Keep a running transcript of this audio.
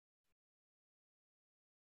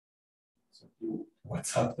Só que o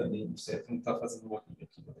WhatsApp também, não sei, não está fazendo login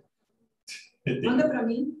aqui. Manda para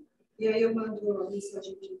mim, e aí eu mando a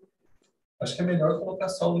mensagem de... Acho que é melhor colocar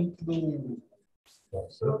só o link do...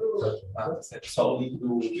 só o link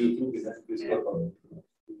do YouTube, né?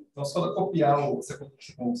 Então, só copiar você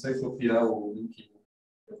consegue copiar o link.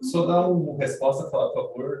 Só dar uma resposta, falar, por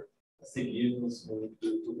favor, seguir-nos no link do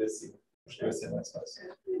YouTube assim. Acho que vai ser mais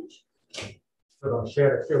fácil. Vou dar um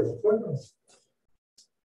share aqui, alguma coisa?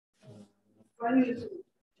 Vai no YouTube.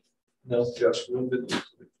 Não, eu acho que vamos ver no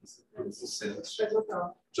YouTube.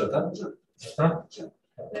 Já está? Já. Tá?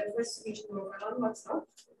 Faz o seguinte, vai lá no WhatsApp.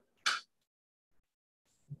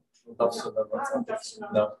 Não está funcionando o WhatsApp? Não está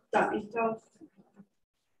funcionando. Não. Tá, então...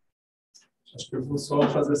 Acho que eu vou só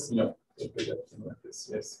fazer assim, ó. Vou pegar aqui no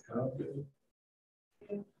FSS câmera.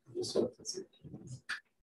 Vou só fazer aqui.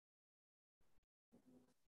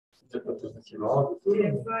 Aqui logo.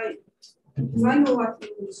 Vai no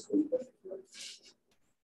WhatsApp, desculpa.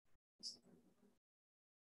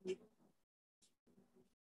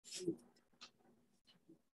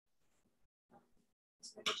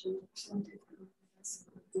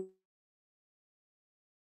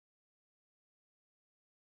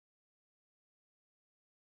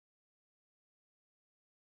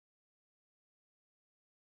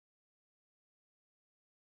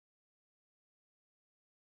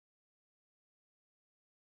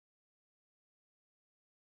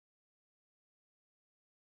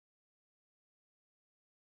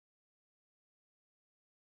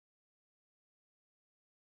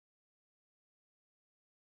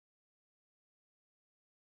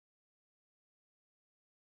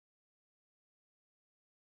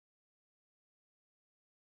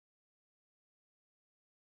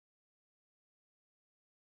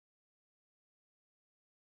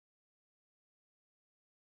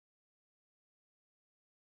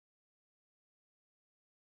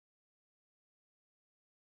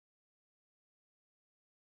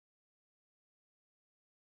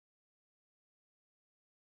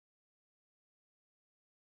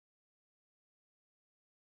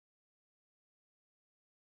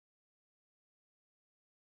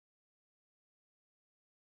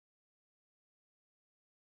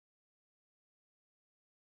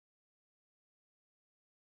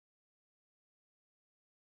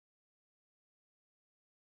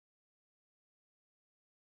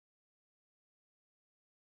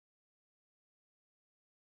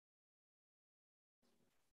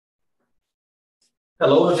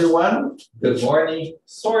 Hello, everyone. Good morning.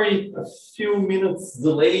 Sorry, a few minutes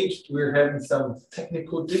delayed. We're having some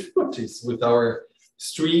technical difficulties with our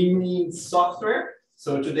streaming software.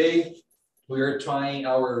 So today we are trying to do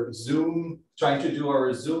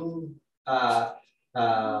our Zoom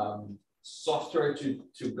software to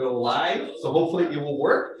go live. So hopefully it will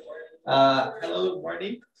work. Hello, good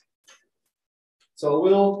morning. So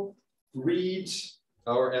we'll read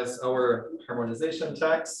our harmonization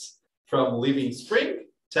text from Living Spring,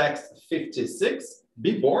 text 56,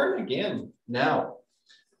 be born again now.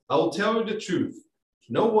 I will tell you the truth.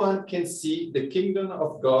 No one can see the kingdom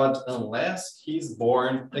of God unless he's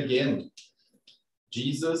born again.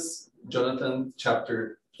 Jesus, Jonathan,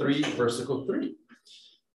 chapter 3, versicle 3.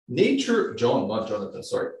 Nature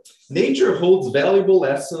holds valuable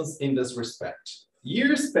lessons in this respect.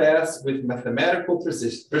 Years pass with mathematical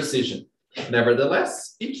precision.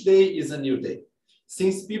 Nevertheless, each day is a new day.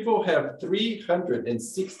 Since people have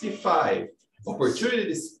 365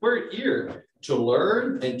 opportunities per year to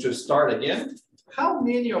learn and to start again, how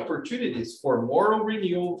many opportunities for moral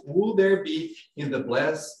renewal will there be in the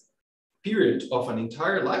blessed period of an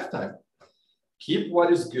entire lifetime? Keep what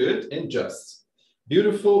is good and just,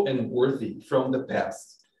 beautiful and worthy from the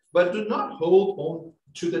past, but do not hold on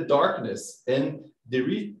to the darkness and the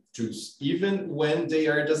riches, even when they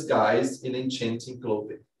are disguised in enchanting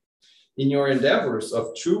clothing. In your endeavors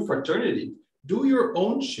of true fraternity, do your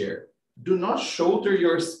own share. Do not shoulder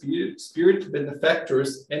your spirit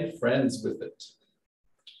benefactors and friends with it.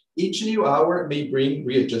 Each new hour may bring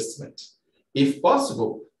readjustment. If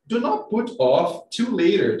possible, do not put off to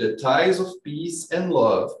later the ties of peace and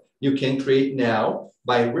love you can create now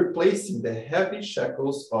by replacing the heavy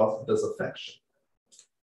shackles of disaffection.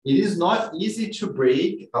 It is not easy to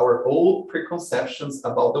break our old preconceptions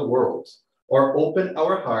about the world or open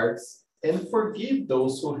our hearts and forgive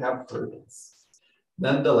those who have hurt us.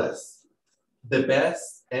 Nonetheless, the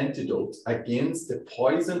best antidote against the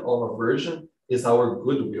poison of aversion is our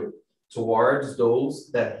goodwill towards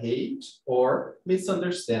those that hate or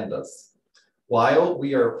misunderstand us. While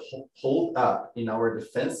we are holed up in our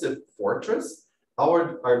defensive fortress,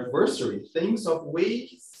 our adversary thinks of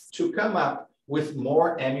ways to come up with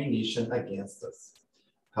more ammunition against us.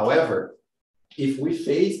 However, If we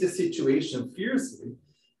face the situation fiercely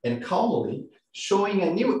and calmly, showing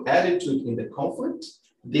a new attitude in the conflict,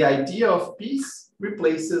 the idea of peace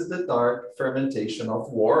replaces the dark fermentation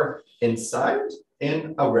of war inside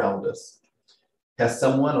and around us. Has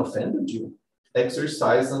someone offended you?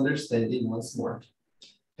 Exercise understanding once more.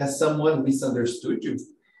 Has someone misunderstood you?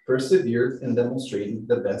 Persevere in demonstrating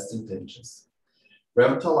the best intentions.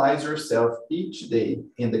 Revitalize yourself each day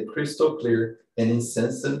in the crystal clear and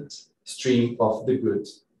incessant stream of the good.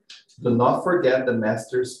 Do not forget the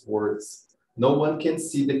Master's words. No one can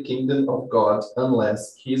see the kingdom of God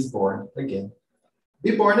unless he is born again.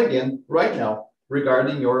 Be born again right now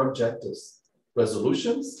regarding your objectives,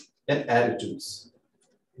 resolutions, and attitudes,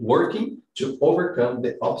 working to overcome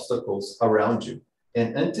the obstacles around you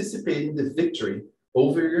and anticipating the victory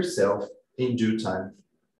over yourself in due time.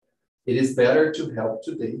 It is better to help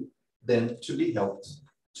today than to be helped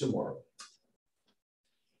tomorrow.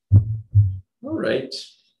 All right,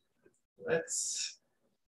 let's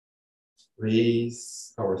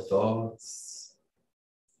raise our thoughts.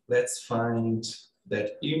 Let's find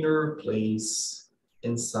that inner place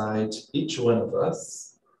inside each one of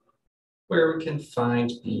us where we can find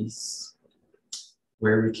peace,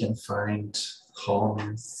 where we can find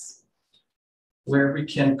calmness, where we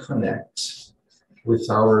can connect with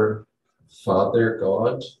our Father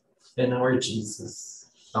God and our Jesus,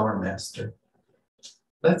 our Master.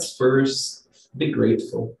 Let's first be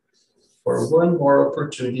grateful for one more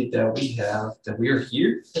opportunity that we have, that we are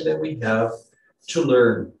here and that we have to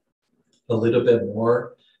learn a little bit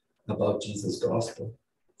more about Jesus' gospel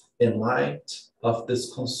in light of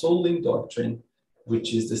this consoling doctrine,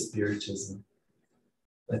 which is the Spiritism.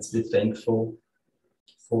 Let's be thankful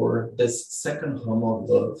for this second home of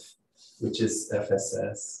love, which is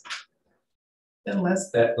FSS. And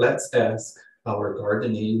let's ask our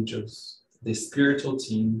guardian angels, the spiritual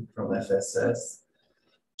team from FSS,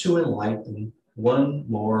 to enlighten one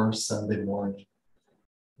more Sunday morning.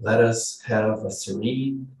 Let us have a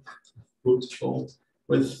serene, fruitful,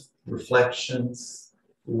 with reflections,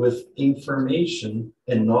 with information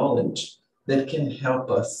and knowledge that can help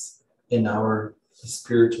us in our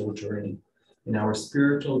spiritual journey,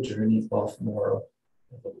 of moral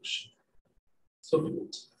evolution. So be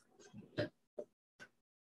it.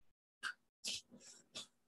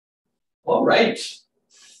 All right.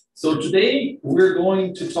 So today we're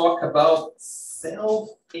going to talk about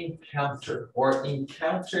self-encounter or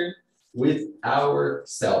encounter with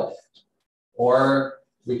ourself, or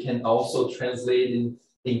we can also translate in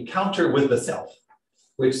encounter with the self,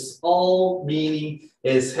 which all meaning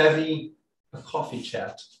is having a coffee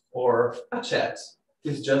chat or a chat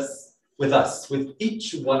is just with us, with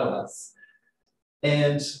each one of us.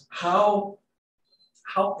 And how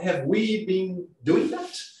have we been doing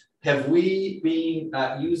that? Have we been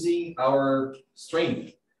using our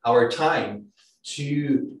strength, our time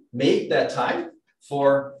to make that time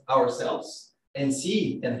for ourselves and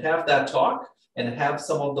see and have that talk and have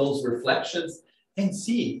some of those reflections and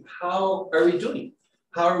see how are we doing?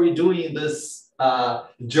 How are we doing in this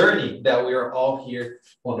journey that we are all here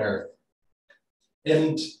on earth?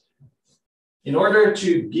 And in order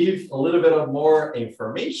to give a little bit of more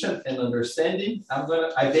information and understanding,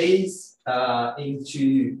 I base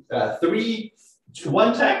into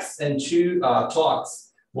one text and two talks.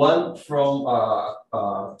 One from a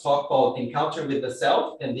talk called Encounter with the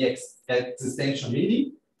Self and the Existential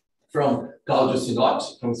Meaning from Claudio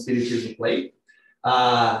Sinot from Spiritism Play.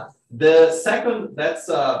 The second, that's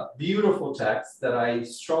a beautiful text that I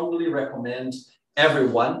strongly recommend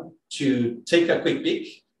everyone to take a quick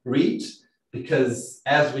peek, read, because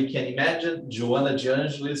as we can imagine, Joanna de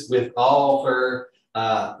Angelis, with all her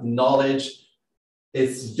knowledge,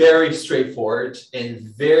 is very straightforward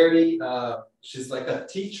and very, she's like a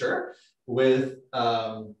teacher with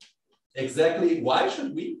exactly why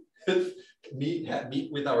should we meet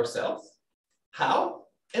with ourselves, how,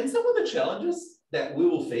 and some of the challenges that we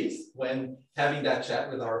will face when having that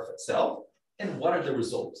chat with ourselves, and what are the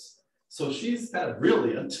results. So she's kind of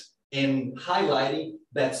brilliant in highlighting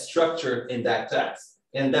that structure in that text.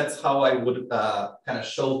 And that's how I would kind of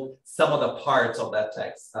show some of the parts of that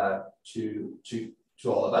text to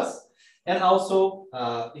all of us. And also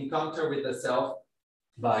Encounter with the Self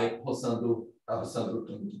by Rosando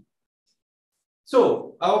Tungi.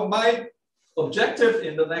 So my objective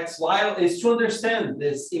in the next while is to understand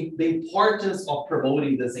the importance of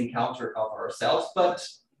promoting this encounter of ourselves. But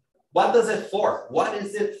what does it for? What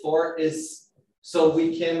is it for is so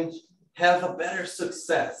we can have a better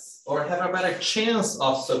success or have a better chance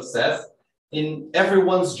of success in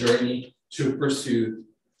everyone's journey to pursue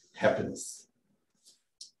happiness.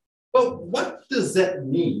 But what does that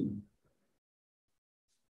mean?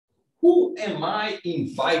 who am I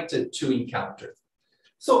invited to encounter?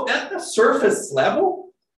 So at the surface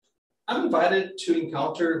level, I'm invited to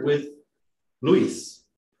encounter with Luis,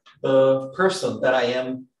 the person that I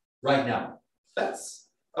am right now. That's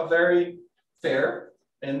a very fair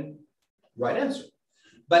and right answer.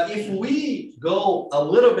 But if we go a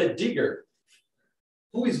little bit deeper,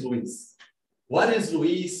 who is Luis? What is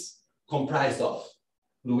Luis comprised of?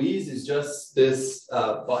 Luis is just this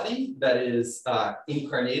body that is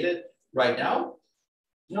incarnated right now.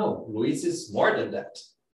 No, Luis is more than that,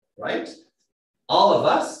 right? All of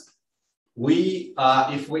us,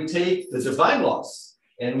 if we take the divine laws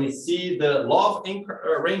and we see the law of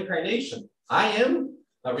reincarnation, I am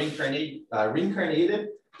a reincarnated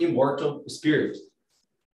immortal spirit.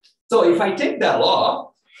 So if I take that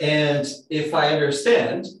law and if I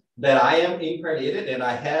understand that I am incarnated and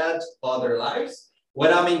I had other lives,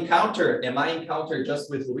 when I'm encountered, am I encountered just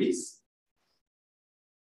with Luis?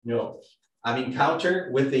 No, I'm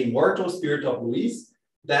encountered with the immortal spirit of Luis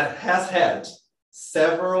that has had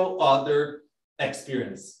several other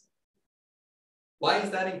experiences. Why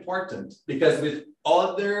is that important? Because with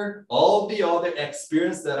all the other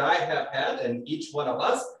experience that I have had and each one of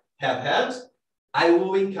us have had, I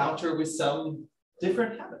will encounter with some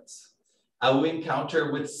different habits. I will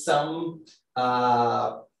encounter with some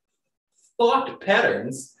thought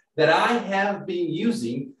patterns that I have been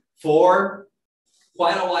using for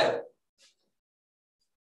quite a while.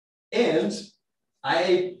 And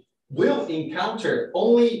I will encounter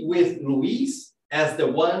only with Luis as the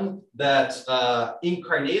one that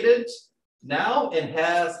incarnated now and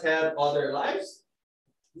has had other lives.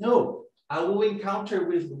 No, I will encounter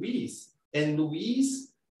with Luis, and Luis,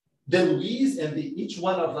 each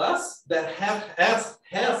one of us that has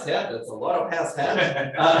had, that's a lot of has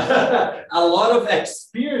had, a lot of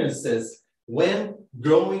experiences when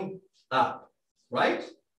growing up, right?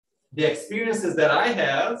 The experiences that I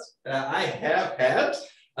have had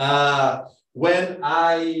when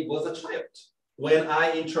I was a child, when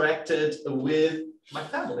I interacted with my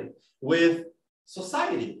family, with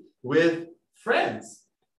society, with friends.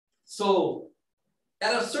 So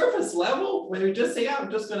at a surface level, when we just say, I'm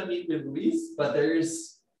just going to meet with Luis, but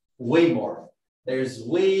there's way more. There's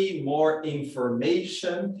way more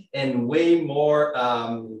information and way more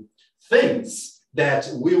things that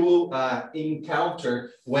we will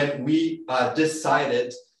encounter when we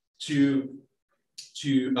decided to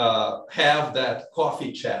have that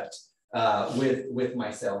coffee chat with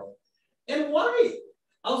myself. And why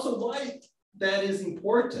that is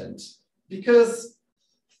important? Because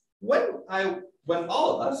when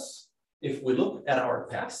all of us, if we look at our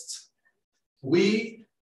past, we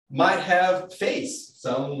might have faced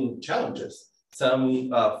some challenges, some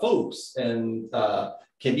folks, and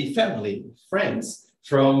can be family, friends,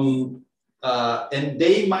 from, and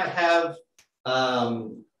they might have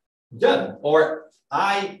done, or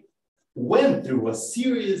I went through a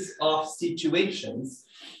series of situations,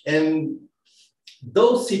 and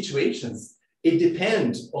those situations, it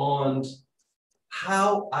depends on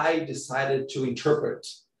how I decided to interpret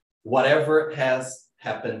whatever has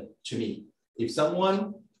happened to me. If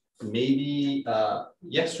someone maybe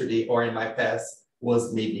yesterday or in my past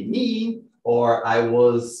was maybe mean, or I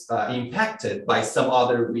was impacted by some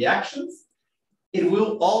other reactions, it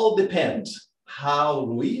will all depend how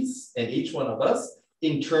Luis and each one of us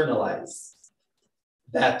internalize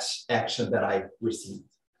that action that I received.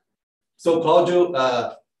 So Claudio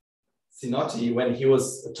Sinotti, when he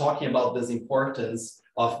was talking about this importance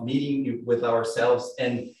of meeting with ourselves,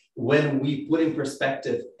 and when we put in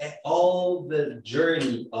perspective all the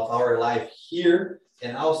journey of our life here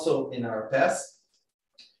and also in our past,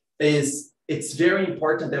 it's very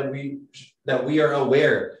important that we are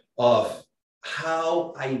aware of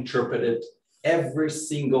how I interpreted every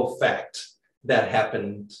single fact that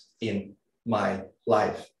happened in my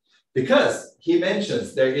life. Because he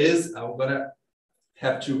mentions there is, I'm gonna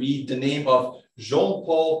have to read the name of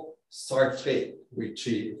Jean-Paul Sartre,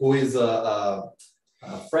 who is a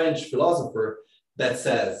French philosopher, that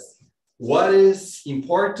says, what is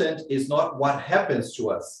important is not what happens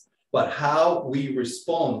to us, but how we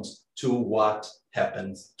respond to what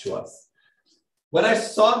happens to us. When I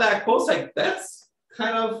saw that quote, like, that's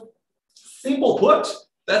kind of simple put,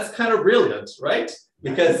 that's kind of brilliant, right?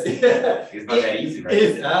 Because it's not that easy, right?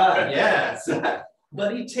 Yes,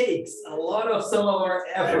 but it takes a lot of some of our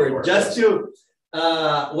effort just to,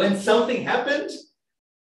 when something happened,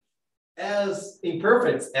 as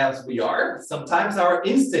imperfect as we are, sometimes our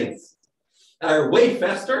instincts are way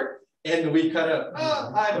faster, and we kind of,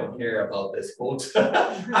 I don't care about this quote.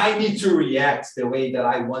 I need to react the way that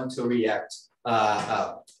I want to react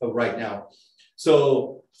right now.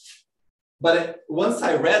 So But once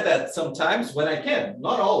I read that, sometimes when I can,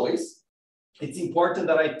 not always, it's important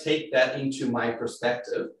that I take that into my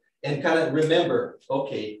perspective and kind of remember,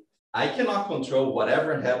 okay, I cannot control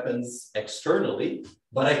whatever happens externally,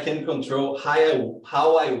 but I can control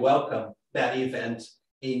how I welcome that event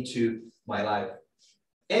into my life.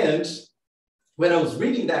 And when I was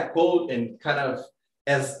reading that quote and kind of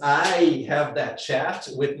as I have that chat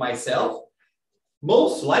with myself,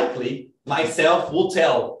 most likely myself will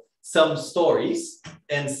tell some stories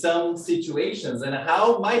and some situations and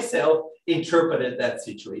how myself interpreted that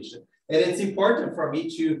situation. And it's important for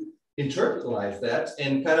me to internalize that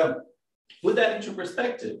and kind of put that into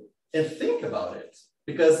perspective and think about it.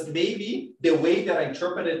 Because maybe the way that I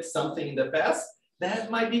interpreted something in the past,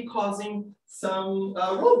 that might be causing some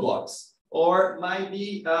roadblocks or might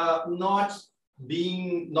be not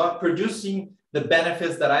producing the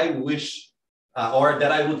benefits that I wish or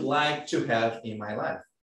that I would like to have in my life.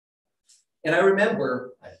 And I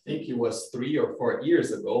remember, I think it was 3 or 4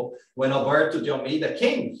 years ago, when Alberto de Almeida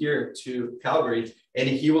came here to Calgary, and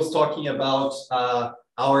he was talking about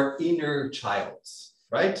our inner child,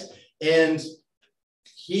 right? And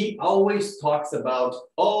he always talks about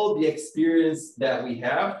all the experience that we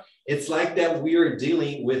have. It's like that we are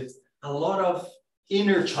dealing with a lot of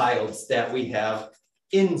inner childs that we have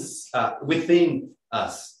within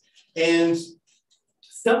us. And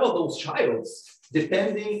some of those childs,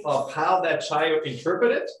 depending on how that child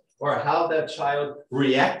interpreted or how that child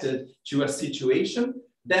reacted to a situation,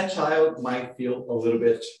 that child might feel a little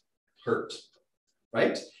bit hurt,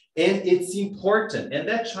 right? And it's important, and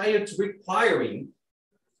that child's requiring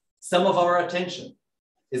some of our attention.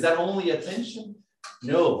 Is that only attention?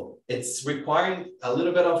 No, it's requiring a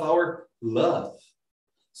little bit of our love.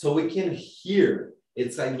 So we can hear.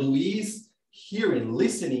 It's like Luis hearing,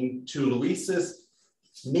 listening to Luis's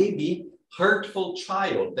maybe hurtful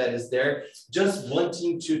child that is there, just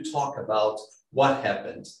wanting to talk about what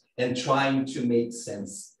happened and trying to make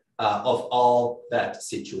sense of all that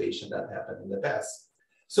situation that happened in the past.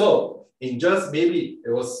 So in just maybe,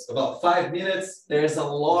 it was about 5 minutes, there's a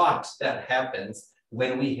lot that happens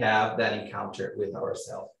when we have that encounter with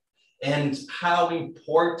ourselves. And how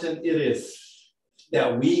important it is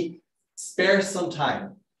that we spare some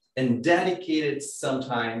time and dedicated some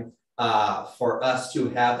time for us to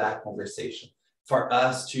have that conversation, for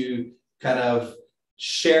us to kind of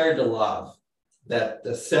share the love, that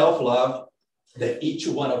the self-love that each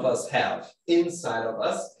one of us have inside of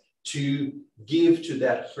us to give to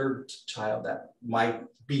that hurt child that might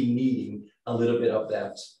be needing a little bit of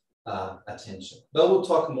that attention. But we'll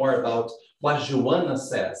talk more about what Joanna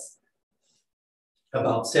says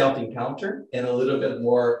about self-encounter and a little bit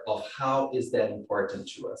more of how is that important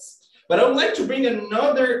to us. But I would like to bring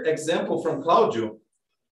another example from Claudio,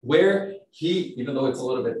 where he, even though it's a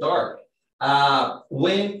little bit dark,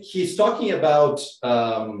 when he's talking about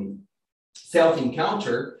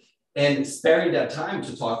self-encounter and sparing that time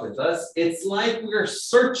to talk with us, it's like we're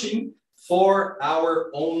searching for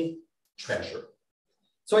our own treasure.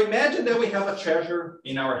 So imagine that we have a treasure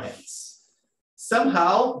in our hands.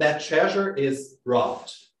 Somehow that treasure is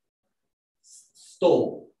robbed,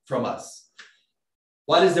 stolen from us.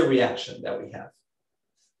 What is the reaction that we have?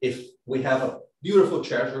 If we have a beautiful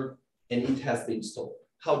treasure and it has been stolen,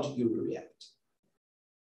 how do you react?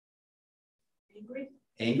 Angry.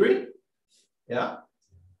 Angry? Yeah.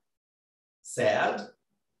 Sad?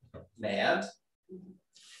 Mad?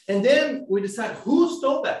 And then we decide, who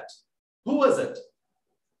stole that? Who was it?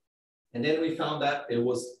 And then we found that it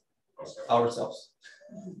was ourselves.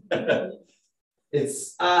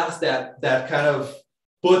 It's us that kind of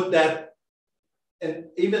put that, and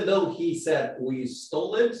even though he said we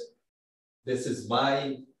stole it, this is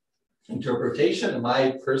my interpretation,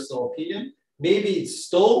 my personal opinion. Maybe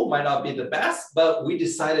stole might not be the best, but we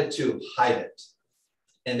decided to hide it.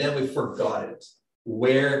 And then we forgot it.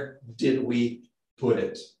 Where did we put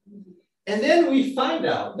it? And then we find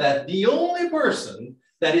out that the only person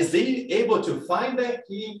that is able to find that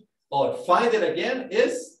key or find it again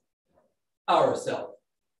is ourselves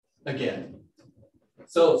again.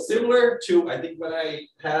 So similar to, I think when I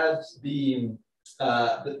had the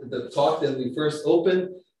talk that we first opened,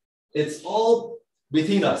 it's all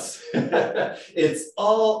within us. It's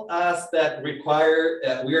all us that require,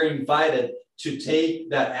 we are invited to take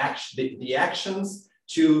that action, the actions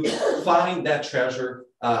to find that treasure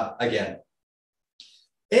again.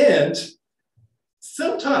 And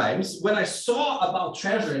sometimes when I saw about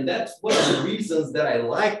treasure, and that's one of the reasons that I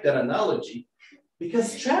like that analogy,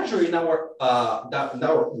 because treasure in our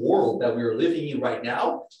world that we're living in right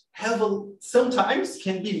now sometimes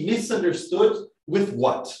can be misunderstood with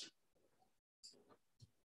what?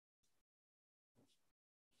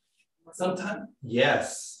 Sometimes,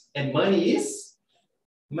 yes. And money is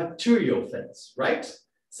material things, right?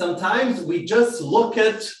 Sometimes we just look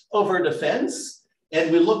at over the fence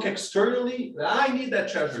and we look externally. I need that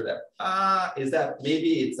treasure there. Is that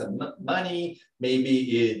maybe it's money,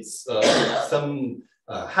 maybe it's some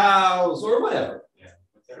house or whatever.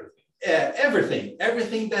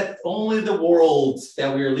 Everything that only the world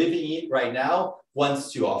that we're living in right now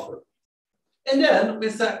wants to offer. And then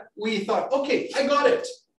we thought, okay, I got it.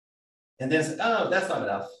 And then said, oh, that's not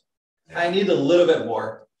enough. I need a little bit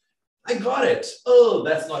more. I got it. Oh,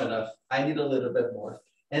 that's not enough. I need a little bit more.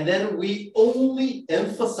 And then we only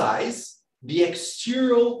emphasize the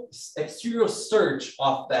exterior search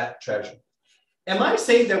of that treasure. Am I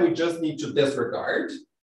saying that we just need to disregard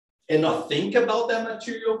and not think about that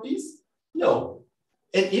material piece? No.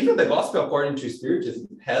 And even the gospel according to Spiritism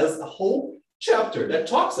has a whole chapter that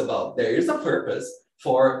talks about there is a purpose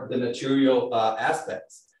for the material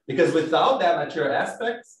aspects. Because without that material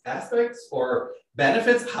aspects or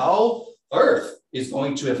benefits, how Earth is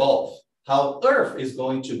going to evolve, how Earth is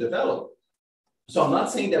going to develop. So I'm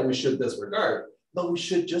not saying that we should disregard, but we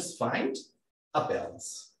should just find a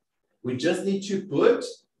balance. We just need to put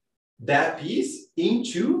that piece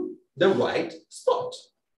into the right spot,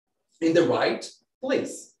 in the right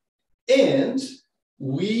place. And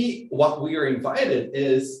what we are invited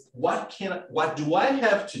is, what do I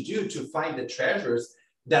have to do to find the treasures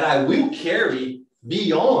that I will carry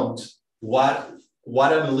beyond what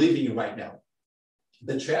I'm living right now?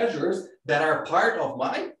 The treasures that are part of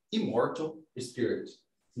my immortal spirit,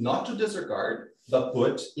 not to disregard, but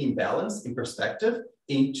put in balance, in perspective,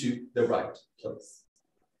 into the right place.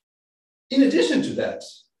 In addition to that,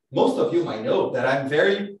 most of you might know that I'm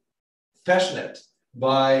very passionate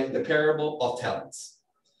by the parable of talents,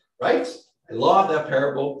 right? I love that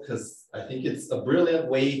parable because I think it's a brilliant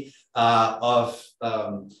way of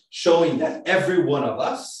showing that every one of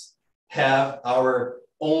us have our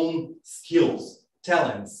own skills,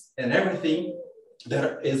 talents, and everything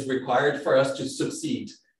that is required for us to succeed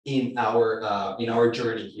in our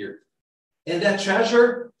journey here. And that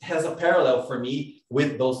treasure has a parallel for me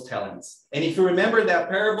with those talents. And if you remember that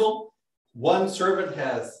parable, one servant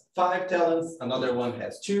has 5 talents, another one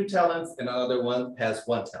has 2 talents, and another one has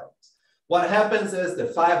 1 talent. What happens is the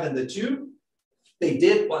 5 and the 2, they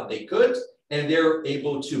did what they could, and they're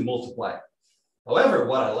able to multiply. However,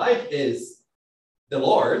 what I like is the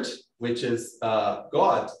Lord, which is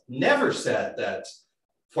God, never said that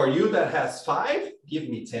for you that has 5, give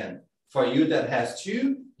me 10. For you that has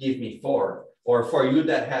 2, give me 4. Or for you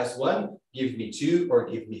that has 1, give me 2, or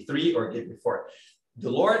give me 3, or give me 4. The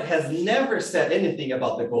Lord has never said anything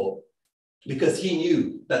about the goal, because he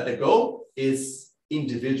knew that the goal is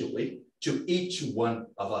individually to each one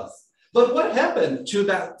of us. But what happened to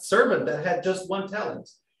that servant that had just 1 talent?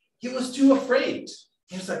 He was too afraid.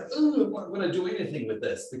 He was like, oh, I'm not going to do anything with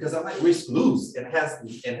this because I might risk lose and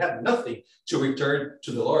have nothing to return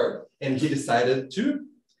to the Lord. And he decided to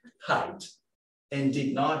hide and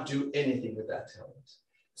did not do anything with that talent.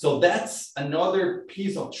 So that's another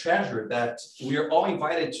piece of treasure that we are all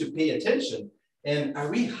invited to pay attention. And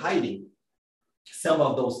are we hiding some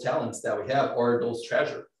of those talents that we have or those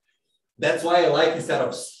treasure? That's why I like, instead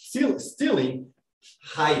of stealing,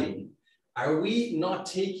 hiding. Are we not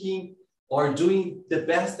taking or doing the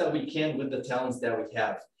best that we can with the talents that we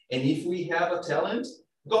have? And if we have a talent,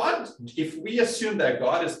 God, if we assume that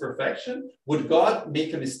God is perfection, would God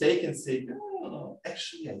make a mistake and say, no,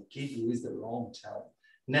 actually, I gave Luis the wrong talent.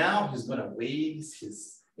 Now he's going to waste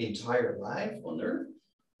his entire life on earth?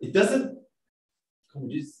 It doesn't, como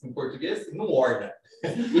diz em português, não orna.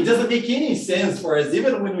 It doesn't make any sense for us.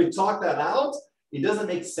 Even when we talk that out, it doesn't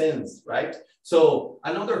make sense, right? So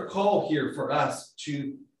another call here for us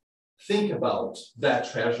to think about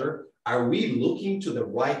that treasure. Are we looking to the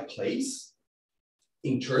right place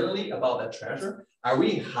internally about that treasure? Are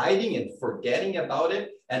we hiding and forgetting about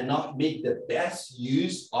it and not make the best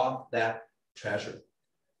use of that treasure?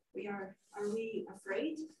 We are. Are we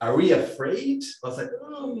afraid? Are we afraid? I was like,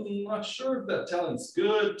 oh, I'm not sure if that talent's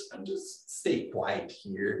good. I'm just stay quiet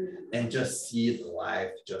here and just see the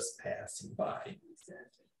life just passing by.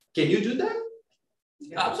 Can you do that?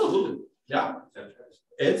 Yeah. Absolutely. Yeah.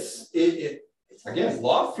 It's again,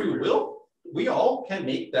 law of free will. We all can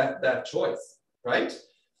make that choice, right?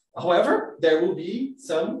 However, there will be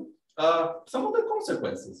some of the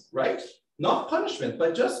consequences, right? Not punishment,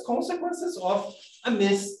 but just consequences of a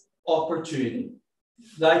missed opportunity,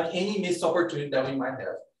 like any missed opportunity that we might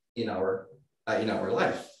have in our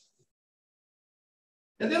life.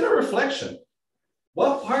 And then a reflection.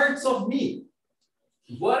 What parts of me?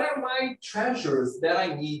 What are my treasures that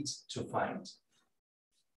I need to find?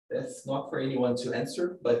 That's not for anyone to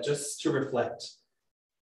answer, but just to reflect.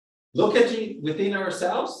 Look at it within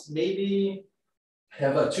ourselves, maybe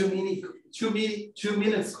have a 2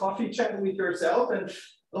 minutes coffee chat with yourself and,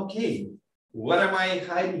 okay, what am I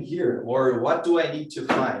hiding here? Or what do I need to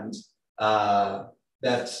find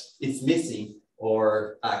that is missing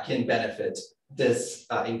or can benefit this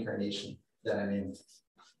incarnation that I'm in?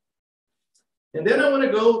 And then I want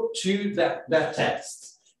to go to that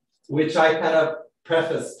text, which I kind of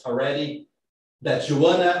prefaced already, that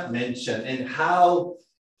Joanna mentioned, and how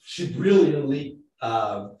she brilliantly,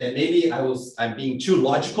 and maybe I'm being too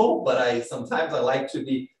logical, but sometimes I like to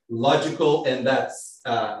be logical, and that's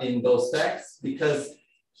in those texts, because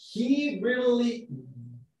he really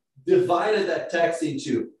divided that text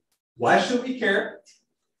into why should we care,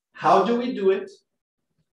 how do we do it,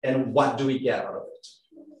 and what do we get out of it?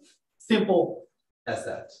 Simple as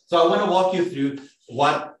that. So I want to walk you through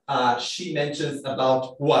what she mentions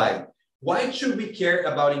about why. Why should we care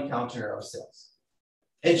about encountering ourselves?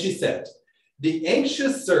 And she said, the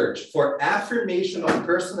anxious search for affirmation of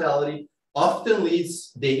personality often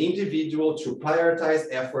leads the individual to prioritize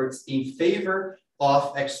efforts in favor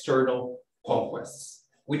of external conquests,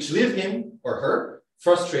 which leave him or her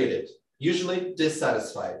frustrated, usually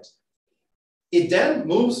dissatisfied. It then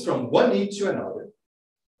moves from one need to another,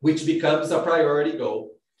 which becomes a priority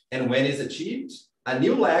goal, and when it's achieved, a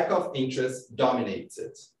new lack of interest dominates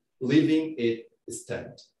it, leaving it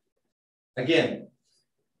stunned. Again,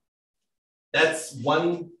 that's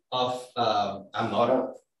one of, I'm not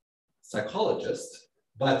a psychologist,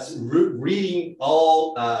 but reading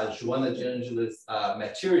all Joanna de Angelis'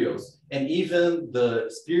 materials, and even the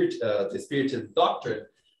spirited doctrine,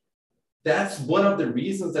 that's one of the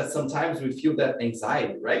reasons that sometimes we feel that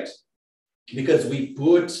anxiety, right? Because we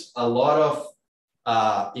put a lot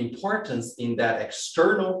of importance in that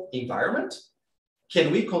external environment.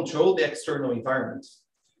 Can we control the external environment?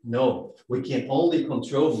 No, we can only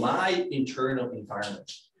control my internal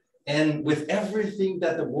environment. And with everything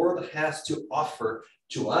that the world has to offer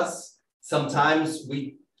to us, sometimes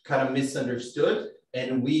we kind of misunderstood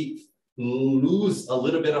and we lose a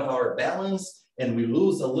little bit of our balance and we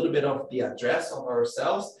lose a little bit of the address of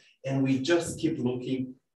ourselves, and we just keep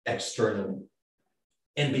looking externally.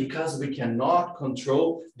 And because we cannot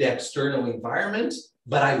control the external environment,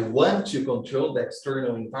 but I want to control the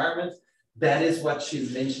external environment, that is what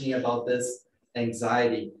she's mentioning about this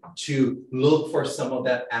anxiety, to look for some of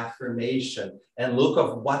that affirmation and look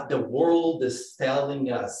of what the world is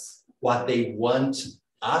telling us, what they want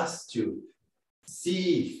us to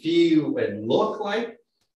see, feel, and look like,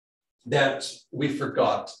 that we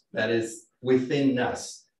forgot that is within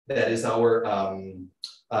us. That is our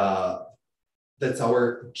that's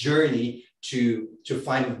our journey to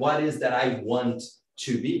find what is that I want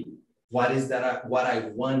to be. What is that what I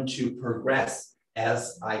want to progress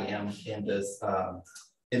as I am in this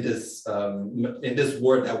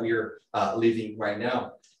world that we're living right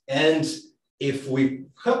now. And if we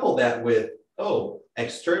couple that with, oh,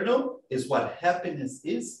 external is what happiness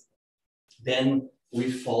is, then we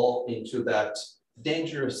fall into that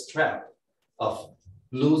dangerous trap of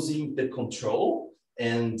losing the control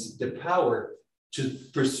and the power to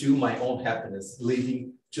pursue my own happiness,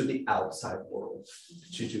 leaving to the outside world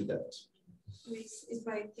to do that. Please, if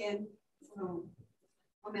I can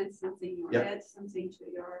comment something or add something to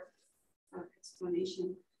your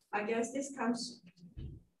explanation. I guess this comes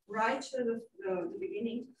right to the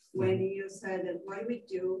beginning when you said that what do we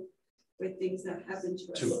do with things that happen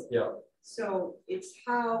to us? Yeah. So it's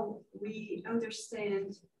how we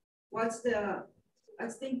understand what's the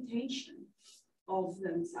intention of the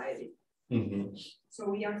anxiety. Mm-hmm. So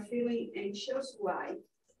we are feeling anxious. Why?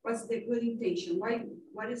 What's the good intention? Why?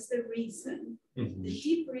 What is the reason? Mm-hmm. The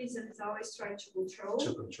deep reason is always try to control,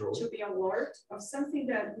 to be alert of something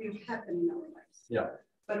that will happen in our lives. Yeah.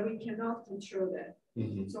 But we cannot control that.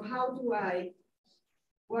 Mm-hmm. So how do I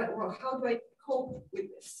cope with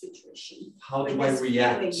this situation? How do I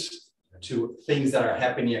react to things that are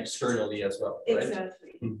happening externally as well? Right?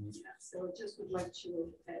 Exactly. Mm-hmm. Yeah. So I just would like to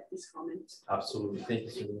add this comment. Absolutely.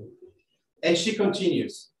 Thank you. And she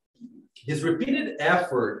continues. His repeated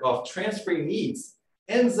effort of transferring needs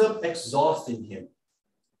ends up exhausting him.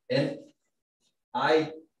 And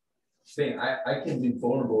I think I can be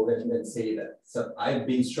vulnerable and say that. So I've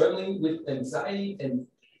been struggling with anxiety, and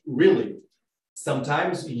really,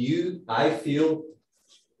 sometimes I feel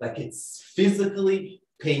like it's physically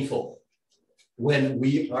painful when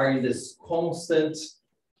we are in this constant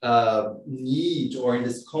need or in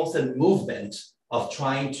this constant movement of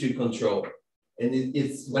trying to control. And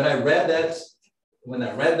it's when I read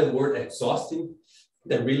the word exhausting,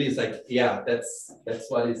 that really is like, yeah, that's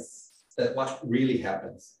what really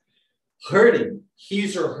happens. Hurting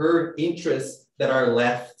his or her interests that are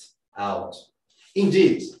left out.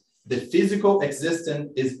 Indeed, the physical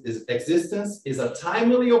existence is a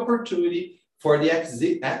timely opportunity for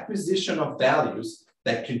the acquisition of values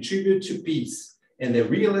that contribute to peace and the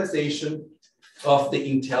realization of the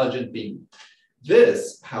intelligent being.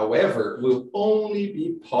 This, however, will only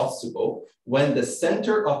be possible when the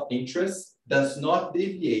center of interest does not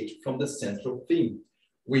deviate from the central theme,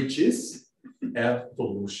 which is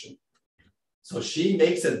evolution. So she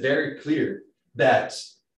makes it very clear that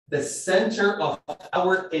the center of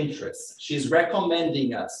our interest, she's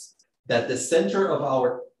recommending us that the center of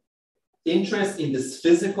our interest in this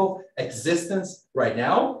physical existence right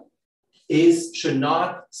now should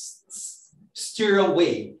not steer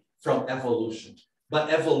away from evolution,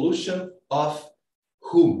 but evolution of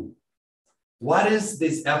whom? What is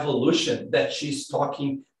this evolution that she's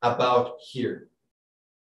talking about here?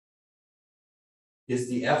 Is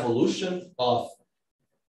the evolution of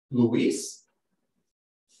Luis?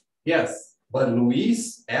 Yes, but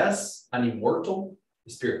Luis as an immortal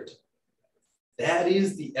spirit. That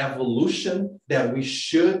is the evolution that we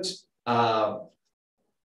should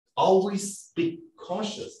always be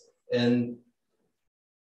conscious and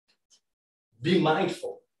be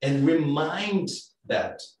mindful and remind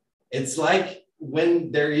that. It's like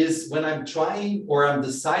when I'm trying or I'm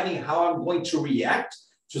deciding how I'm going to react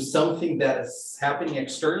to something that is happening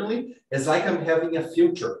externally, it's like I'm having a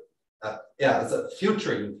filter. It's a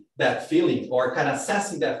filtering that feeling or kind of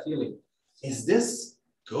assessing that feeling. Is this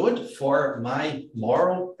good for my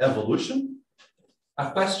moral evolution?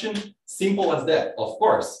 A question simple as that. Of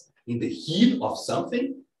course, in the heat of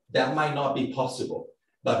something, that might not be possible.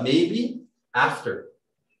 But maybe after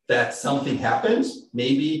that something happened,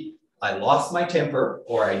 maybe I lost my temper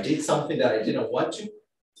or I did something that I didn't want to,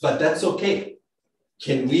 but that's okay.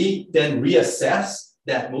 Can we then reassess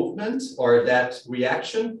that movement or that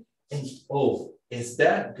reaction? And, oh, is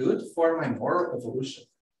that good for my moral evolution?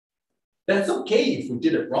 That's okay if we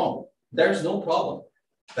did it wrong. There's no problem.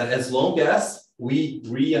 But as long as we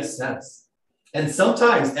reassess. And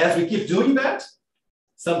sometimes as we keep doing that,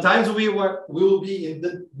 sometimes we will be in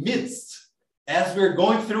the midst. As we're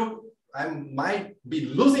going through, I might be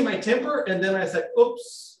losing my temper, and then I say,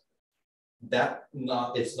 oops,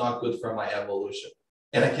 it's not good for my evolution.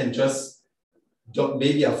 And I can just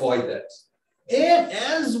maybe avoid that. And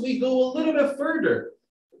as we go a little bit further,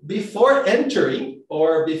 before entering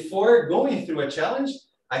or before going through a challenge,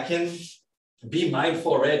 I can be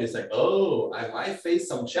mindful already. It's like, oh, I might face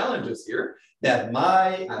some challenges here that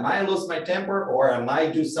I might lose my temper or I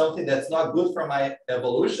might do something that's not good for my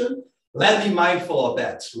evolution. Let me be mindful of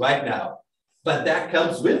that right now. But that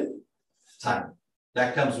comes with time.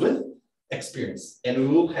 That comes with experience. And we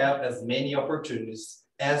will have as many opportunities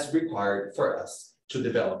as required for us to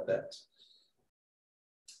develop that.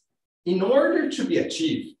 In order to be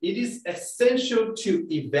achieved, it is essential to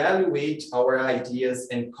evaluate our ideas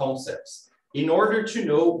and concepts in order to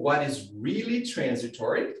know what is really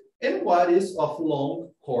transitory and what is of long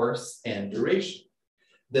course and duration.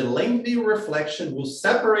 The lengthy reflection will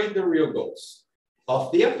separate the real goals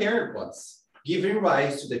of the apparent ones, giving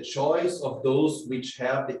rise to the choice of those which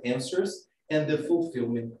have the answers and the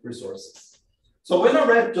fulfillment resources. So when I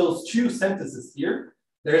read those two sentences here,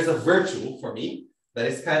 there is a virtue for me that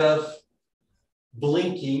is kind of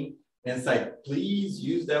blinking and it's like, please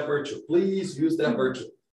use that virtue. Please use that virtue.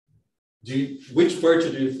 Which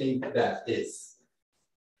virtue do you think that is?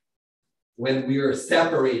 When we are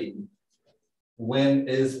separating, what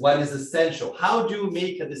is essential? How do you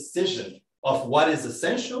make a decision of what is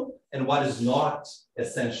essential and what is not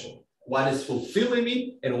essential? What is fulfilling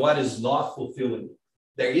me and what is not fulfilling me?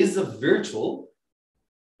 There is a virtue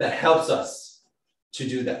that helps us to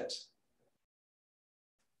do that.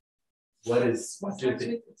 What do you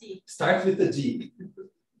think? Start with the D.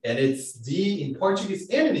 And it's D in Portuguese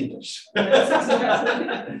and in English.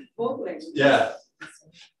 Yeah.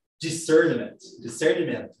 Discernment.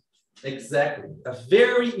 Exactly. A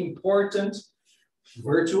very important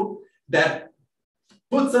virtue that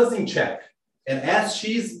puts us in check. And as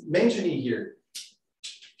she's mentioning here,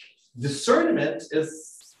 discernment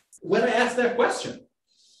is when I ask that question,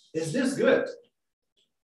 is this good?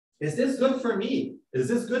 Is this good for me? Is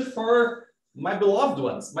this good for my beloved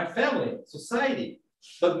ones, my family, society?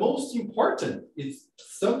 But most important, it's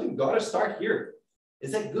something got to start here.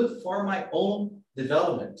 Is that good for my own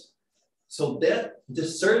development? So that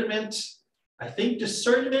discernment, I think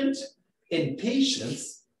discernment and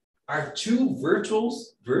patience are two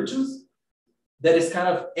virtues that is kind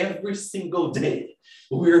of every single day,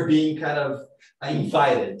 we're being kind of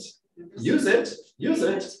invited. Use it,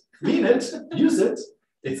 mean it, use it.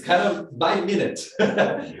 It's kind of by minute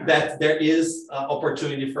that there is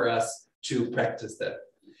opportunity for us to practice that.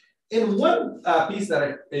 And one piece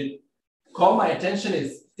that it caught my attention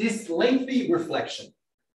is this lengthy reflection.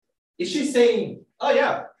 Is she saying, oh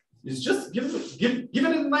yeah, it's just give it in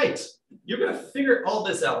the night. You're gonna figure all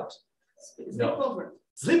this out.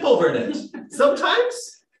 Sleep over it.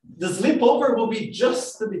 Sometimes the sleepover will be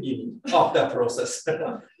just the beginning of that process.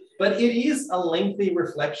 But it is a lengthy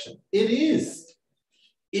reflection.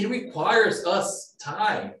 It requires us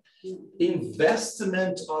time,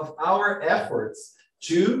 investment of our efforts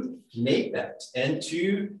to make that and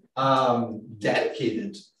to dedicate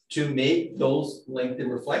it to make those lengthy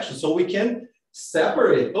reflections. So we can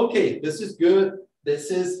separate, okay, this is good,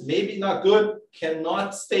 this is maybe not good,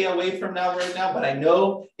 cannot stay away from now right now, but I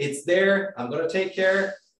know it's there, I'm gonna take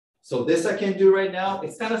care. So this I can do right now.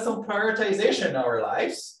 It's kind of some prioritization in our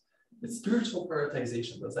lives. It's spiritual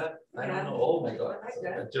prioritization, does that? I don't know, oh my God,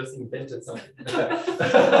 I just invented something.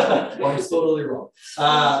 Or it's totally wrong.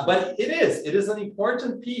 But it is an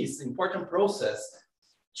important piece, important process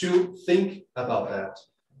to think about that.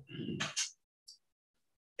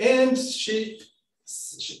 And she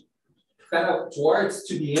kind of towards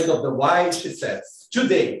to the end of the why, she says,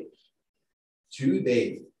 today,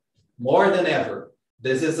 more than ever,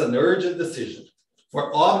 this is an urgent decision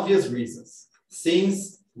for obvious reasons,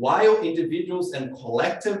 since while individuals and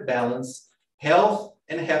collective balance, health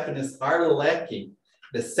and happiness are lacking,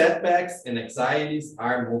 the setbacks and anxieties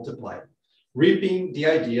are multiplied, reaping the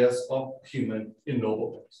ideas of human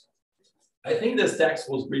ennoblement. I think this text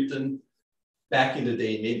was written back in the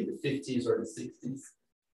day, maybe the 50s or the 60s.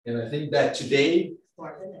 And I think that today,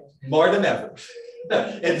 more than ever.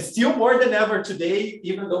 And still more than ever today,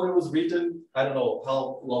 even though it was written, I don't know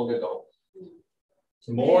how long ago.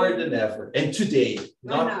 More than ever. And today,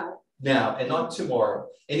 not now and not tomorrow.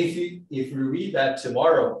 And if you read that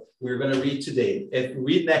tomorrow, we're going to read today. If we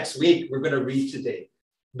read next week, we're going to read today.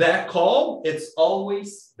 That call, it's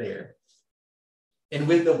always there. And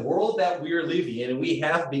with the world that we are living, and we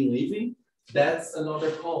have been living, that's another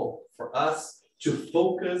call for us to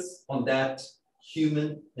focus on that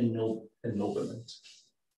human ennoblement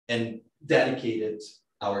and dedicated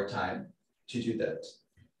our time to do that.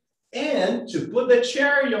 And to put the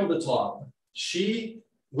cherry on the top, she,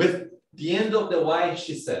 with the end of the why,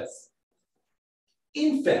 she says,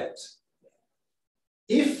 in fact,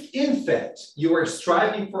 if in fact you are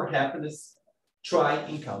striving for happiness, try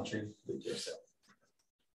encountering with yourself.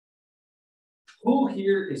 Who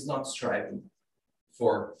here is not striving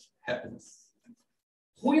for happiness?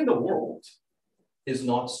 Who in the world is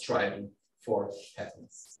not striving for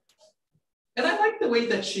happiness? And I like the way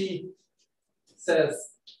that she says,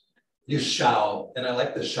 you shall, and I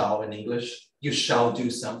like the shall in English, you shall do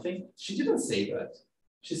something. She didn't say that.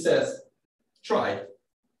 She says, try.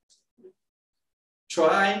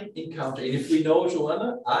 Try, encounter. And if we know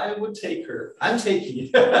Joanna, I would take her. I'm taking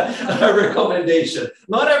a recommendation.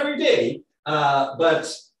 Not every day,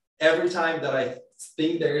 but every time that I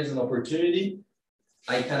think there is an opportunity,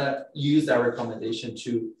 I kind of use that recommendation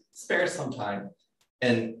to spare some time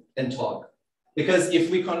and talk. Because if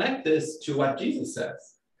we connect this to what Jesus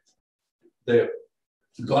says,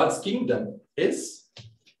 God's kingdom is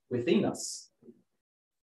within us,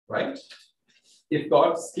 right? If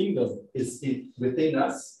God's kingdom is within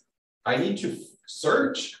us, I need to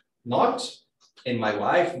search, not in my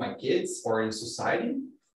life, my kids, or in society.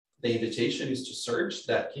 The invitation is to search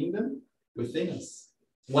that kingdom within us.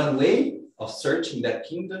 One way of searching that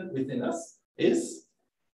kingdom within us is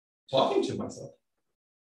talking to myself,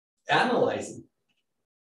 analyzing,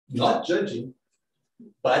 not judging,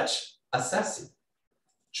 but assessing,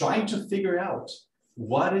 trying to figure out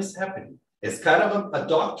what is happening. It's kind of a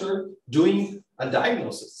doctor doing a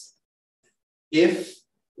diagnosis. If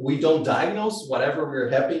we don't diagnose whatever we're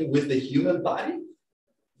having with the human body,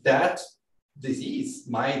 that disease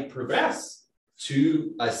might progress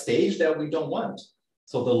to a stage that we don't want.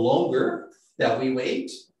 So the longer that we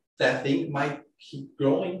wait, that thing might keep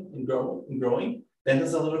growing and growing and growing. Then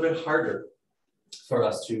it's a little bit harder for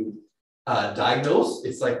us to diagnose.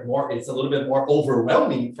 It's a little bit more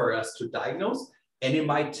overwhelming for us to diagnose, and it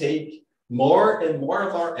might take more and more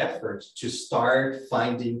of our effort to start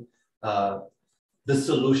finding the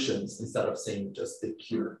solutions instead of saying just the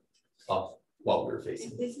cure of what we're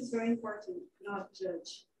facing. And this is very important, not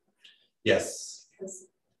judge. Yes. Because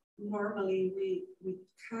normally we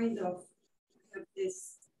kind of have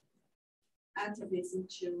this atavism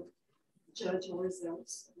to judge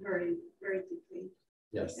ourselves very, very deeply.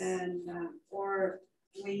 Yes. And or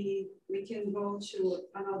we can go to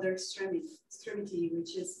another extremity,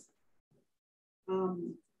 which is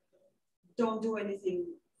don't do anything,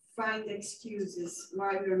 find excuses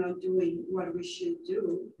why we're not doing what we should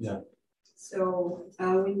do. Yeah. So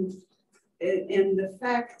in the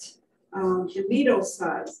fact,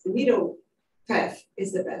 the middle path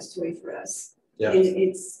is the best way for us. Yeah. And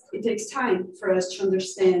it takes time for us to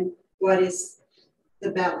understand what is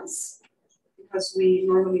the balance, because we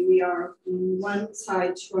are on one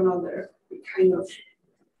side to another, kind of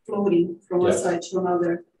floating from one side to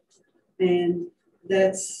another, and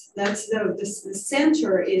that's the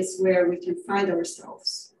center is where we can find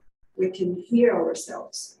ourselves, we can hear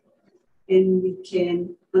ourselves, and we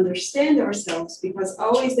can understand ourselves, because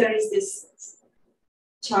always there is this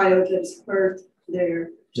child that's hurt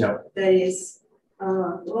there. Yeah. That is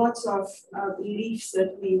lots of beliefs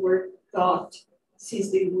that we were taught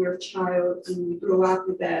since we were a child, and we grow up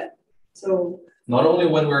with that. So not only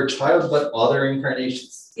when we're a child, but other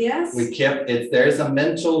incarnations. Yes. We kept it. There's a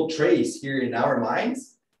mental trace here in our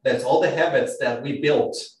minds. That's all the habits that we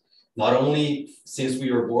built, not only since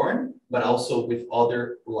we were born, but also with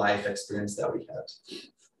other life experience that we had.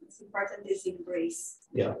 It's important is embrace.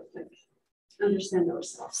 Yeah. Like, understand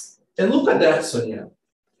ourselves. And look at that, Sonia.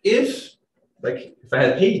 If I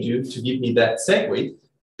had paid you to give me that segue,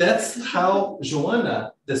 that's how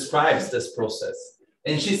Joanna describes this process.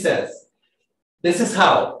 And she says, this is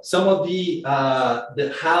how some of the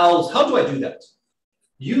how do I do that?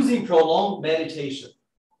 Using prolonged meditation,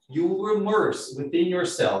 you will immerse within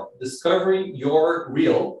yourself, discovering your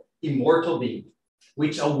real immortal being,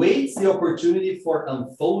 which awaits the opportunity for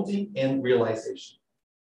unfolding and realization.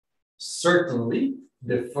 Certainly,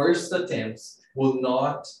 the first attempts will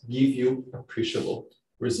not give you appreciable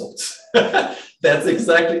results. That's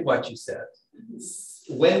exactly what you said.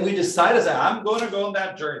 When we decided that I'm going to go on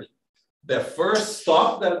that journey, the first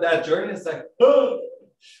stop of that journey is like, oh,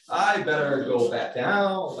 I better go back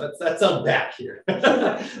down. Let's unpack here.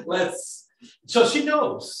 So she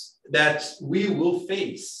knows that we will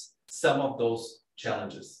face some of those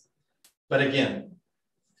challenges. But again,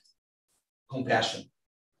 compassion,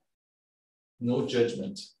 no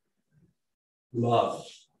judgment, love.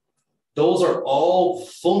 Those are all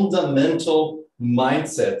fundamental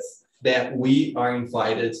mindsets that we are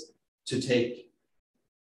invited to take.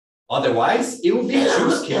 Otherwise, it will be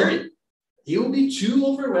too scary. It will be too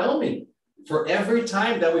overwhelming for every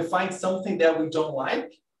time that we find something that we don't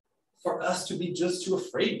like, for us to be just too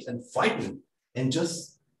afraid and frightened and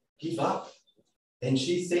just give up. And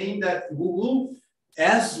she's saying that we will,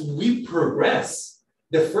 as we progress,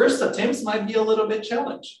 the first attempts might be a little bit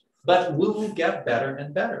challenging, but we will get better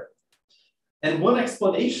and better. And one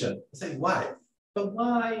explanation is like, why? But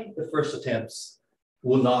why the first attempts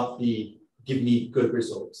will not give me good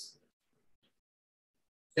results?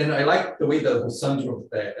 And I like the way that Sandro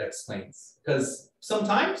explains, because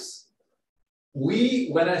sometimes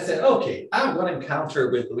when I said, okay, I'm going to encounter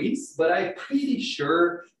with Luis, but I'm pretty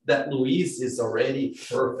sure that Luis is already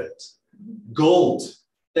perfect, gold.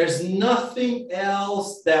 There's nothing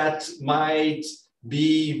else that might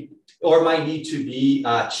be or might need to be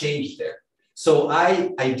changed there. So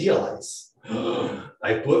I idealize.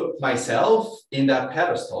 I put myself in that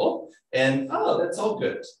pedestal and, oh, that's all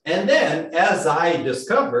good. And then as I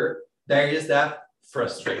discover, there is that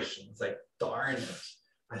frustration. It's like, darn it.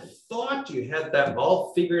 I thought you had that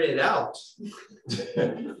all figured it out,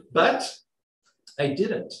 but I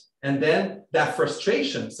didn't. And then that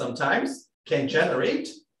frustration sometimes can generate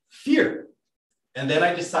fear. And then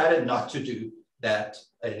I decided not to do that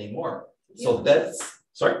anymore. Guilty. So that's,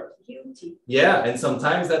 sorry? Guilty. Yeah, and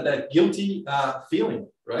sometimes that guilty feeling,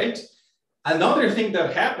 right? Another thing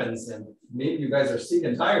that happens, and maybe you guys are sick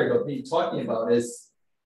and tired of me talking about, is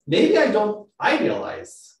maybe I don't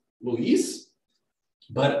idealize Luis,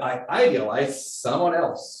 but I idealize someone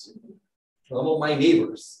else, some of my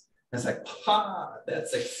neighbors. And it's like,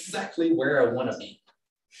 that's exactly where I want to be.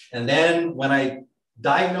 And then when I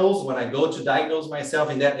go to diagnose myself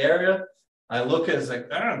in that area, I look at it, it's like,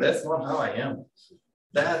 that's not how I am.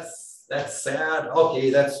 That's sad. Okay,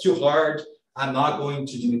 that's too hard. I'm not going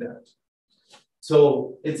to do that.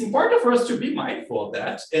 So it's important for us to be mindful of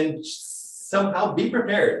that and somehow be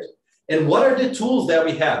prepared. And what are the tools that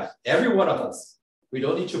we have? Every one of us. We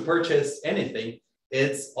don't need to purchase anything.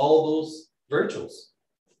 It's all those virtues.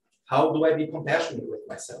 How do I be compassionate with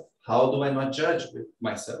myself? How do I not judge with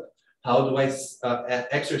myself? How do I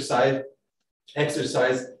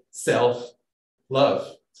exercise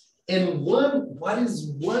self-love? And what is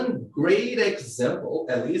one great example,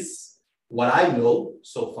 at least what I know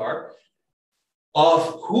so far,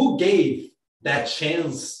 of who gave that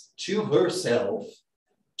chance to herself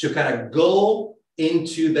to kind of go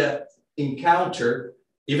into that encounter.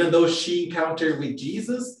 Even though she encountered with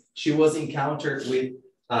Jesus, she was encountered with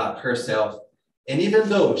herself. And even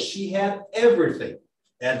though she had everything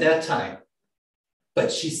at that time,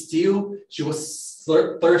 but she was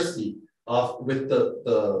thirsty with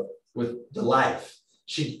the life.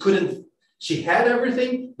 She had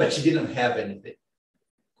everything, but she didn't have anything.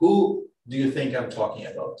 Who do you think I'm talking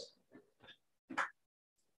about?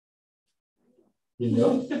 You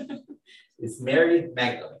know? It's Mary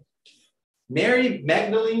Magdalene. Mary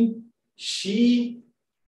Magdalene, she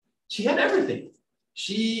had everything.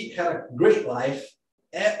 She had a great life,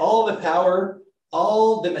 all the power,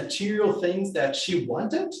 all the material things that she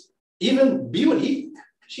wanted, even beauty,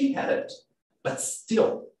 she had it. But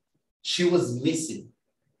still, she was missing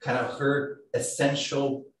kind of her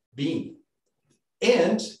essential being.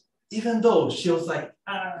 And even though she was like,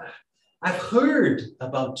 I've heard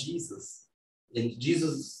about Jesus. And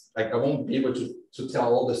Jesus, like I won't be able to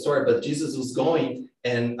tell all the story, but Jesus was going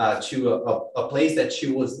and to a place that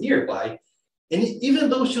she was nearby. And even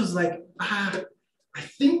though she was like, I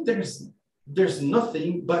think there's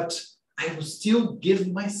nothing, but I will still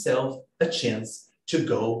give myself a chance to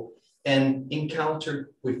go and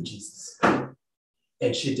encounter with Jesus.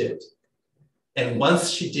 And she did. And once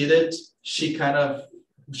she did it, she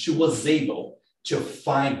was able to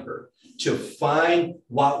find her, to find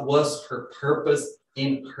what was her purpose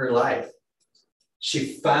in her life.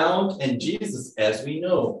 She found, and Jesus, as we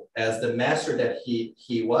know, as the master that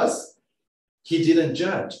he was, he didn't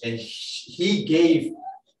judge, and he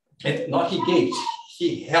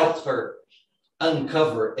helped her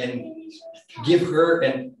uncover and give her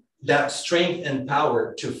that strength and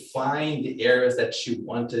power to find the areas that she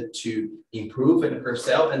wanted to improve in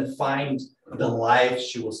herself and find the life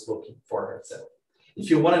she was looking for herself.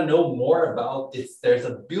 If you want to know more about this, there's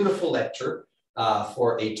a beautiful lecture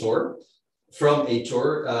for Heitor, from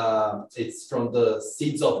Heitor. It's from the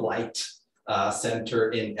Seeds of Light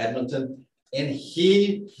Center in Edmonton. And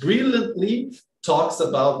he brilliantly talks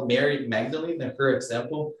about Mary Magdalene and her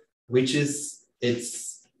example, which is,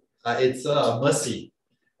 it's a must-see.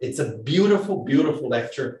 It's a beautiful, beautiful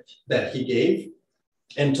lecture that he gave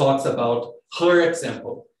and talks about her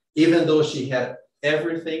example, even though she had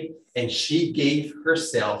everything and she gave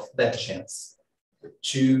herself that chance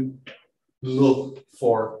to look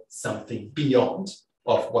for something beyond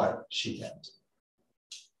of what she had.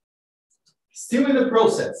 Still in the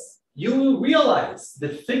process, you will realize the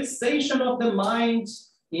fixation of the mind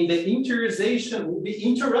in the interiorization will be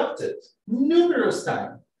interrupted numerous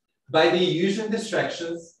times by the usual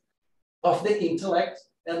distractions of the intellect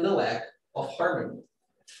and the lack of harmony.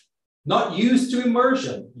 Not used to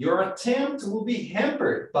immersion, your attempt will be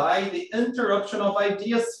hampered by the interruption of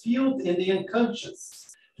ideas fueled in the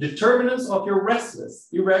unconscious, determinants of your restless,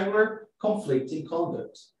 irregular, conflicting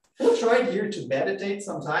conduct. We'll try here to meditate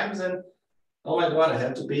sometimes and, oh my God, I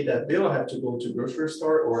have to pay that bill, I have to go to the grocery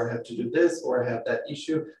store, or I have to do this, or I have that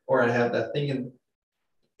issue, or I have that thing. And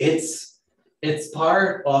it's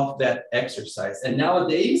part of that exercise. And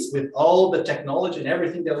nowadays, with all the technology and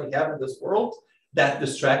everything that we have in this world, that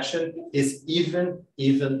distraction is even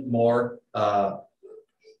more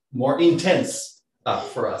intense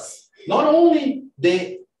for us. Not only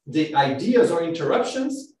the ideas or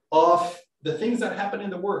interruptions of the things that happen in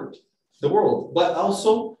the world, but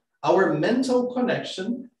also our mental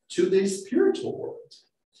connection to the spiritual world.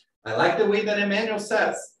 I like the way that Emmanuel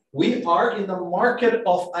says, we are in the market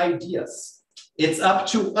of ideas. It's up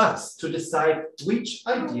to us to decide which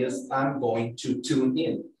ideas I'm going to tune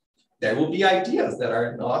in. There will be ideas that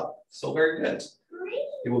are not so very good.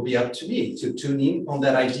 It will be up to me to tune in on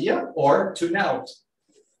that idea or tune out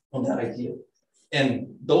on that idea.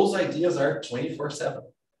 And those ideas are 24/7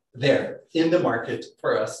 there in the market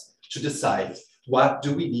for us to decide what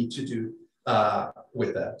do we need to do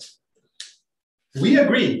with that. We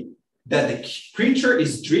agree that the creature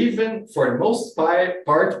is driven for the most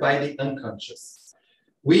part by the unconscious,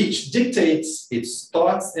 which dictates its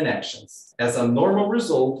thoughts and actions as a normal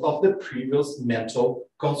result of the previous mental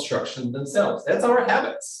construction themselves. That's our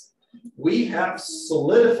habits. We have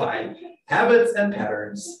solidified habits and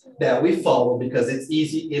patterns that we follow because it's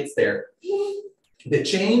easy, it's there. The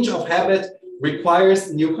change of habit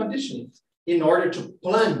requires new conditioning in order to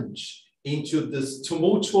plunge into this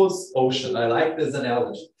tumultuous ocean. I like this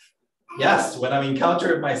analogy. Yes, when I'm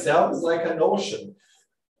encountering myself, it's like an ocean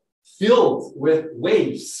filled with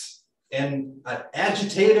waves and an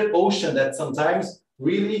agitated ocean that sometimes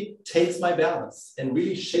really takes my balance and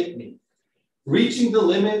really shake me, reaching the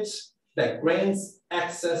limit that grants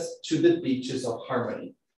access to the beaches of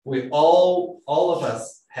harmony. We all of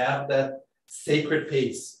us have that sacred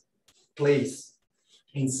place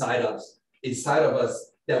inside of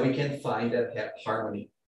us that we can find that harmony.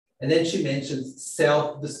 And then she mentions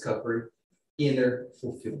self-discovery, inner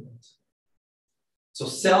fulfillment. So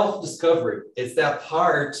self-discovery is that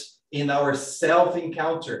part in our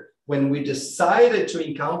self-encounter. When we decided to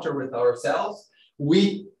encounter with ourselves,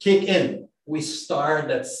 we kick in. We start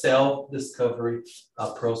that self-discovery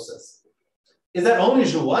process. Is that only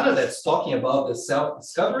Joanna that's talking about the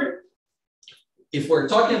self-discovery? If we're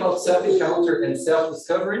talking about self-encounter and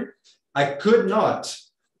self-discovery, I could not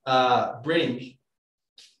bring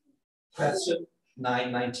question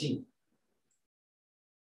 919.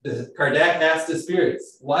 Kardec asked the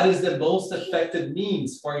spirits, what is the most effective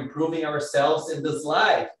means for improving ourselves in this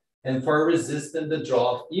life and for resisting the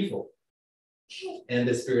draw of evil? And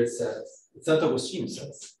the spirit says, Santo Agostinho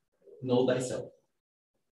says, know thyself.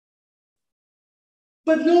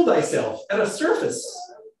 But know thyself at a surface.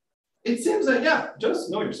 It seems like, yeah, just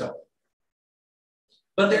know yourself.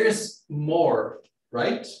 But there is more,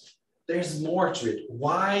 right? There's more to it.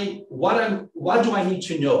 What do I need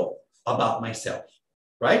to know about myself,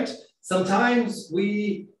 right? Sometimes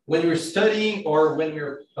when we're studying or when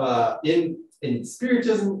we're in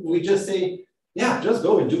Spiritism, we just say, yeah, just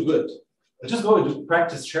go and do good. Just go and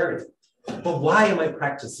practice charity. But why am I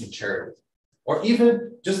practicing charity? Or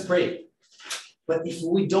even just pray. But if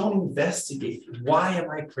we don't investigate, why am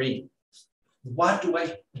I praying? What am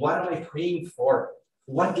I praying for?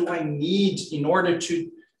 What do I need in order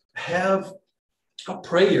to have a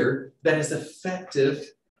prayer that is effective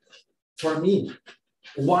for me?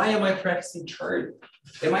 Why am I practicing charity?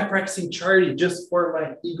 Am I practicing charity just for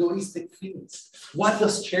my egoistic feelings? What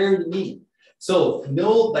does charity mean? So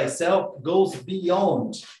know thyself goes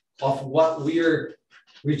beyond of what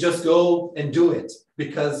we just go and do it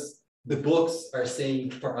because the books are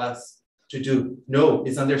saying for us to do. No,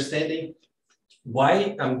 it's understanding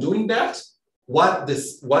why I'm doing that, what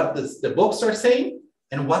the books are saying,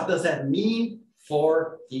 and what does that mean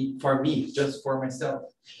for me, just for myself.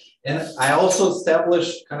 And I also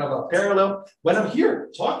established kind of a parallel when I'm here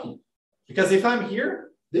talking, because if I'm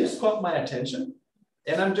here, this caught my attention,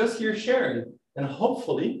 and I'm just here sharing, and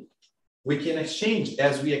hopefully we can exchange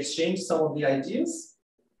as we exchange some of the ideas,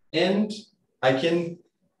 and I can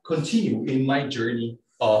continue in my journey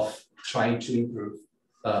of trying to improve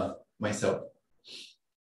myself.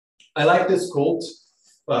 I like this quote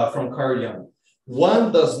from Carl Jung.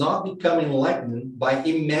 One does not become enlightened by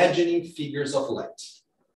imagining figures of light,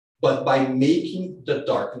 but by making the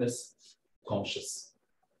darkness conscious,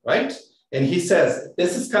 right? And he says,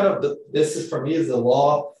 this is for me is the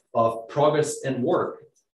law of progress and work,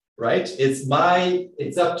 right?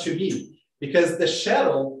 It's up to me, because the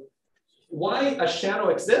shadow, why a shadow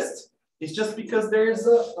exists is just because there's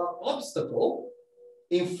an obstacle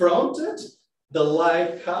in front of it, the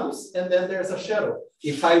light comes, and then there's a shadow.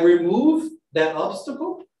 If I remove that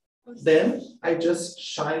obstacle, then I just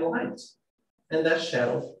shine light, and that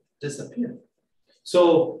shadow disappears.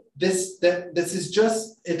 So this is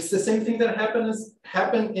just, it's the same thing that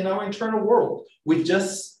happened in our internal world. We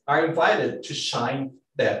just are invited to shine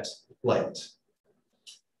that light.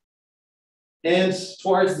 And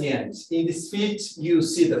towards the end, in this feat, you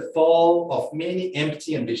see the fall of many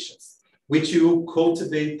empty ambitions, which you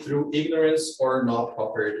cultivate through ignorance or not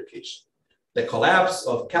proper education. The collapse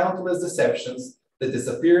of countless deceptions, the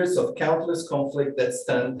disappearance of countless conflict that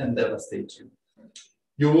stun and devastate you.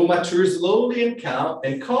 You will mature slowly and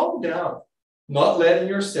calm down, not letting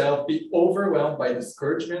yourself be overwhelmed by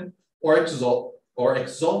discouragement or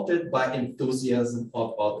exalted by enthusiasm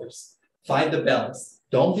of others. Find the balance.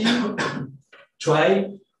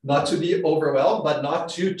 Try not to be overwhelmed, but not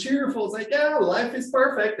too cheerful. It's like, yeah, life is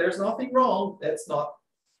perfect. There's nothing wrong. That's not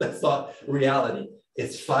reality.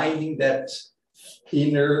 It's finding that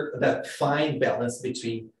fine balance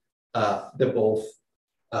between the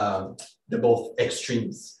both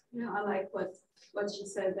extremes. Yeah, I like what she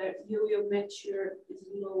said, that you will mature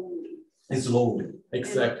slowly. Slowly,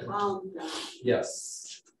 exactly. And calm down.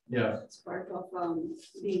 Yes. Yeah. It's part of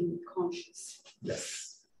being conscious.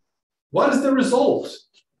 Yes. What is the result?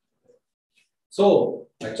 So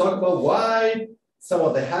I talk about why, some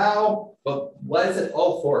of the how, but what is it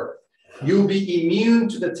all for? You'll be immune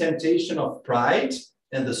to the temptation of pride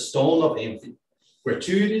and the stone of envy,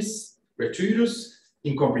 gratuitous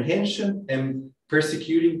incomprehension, and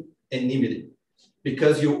persecuting enmity,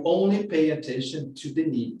 because you only pay attention to the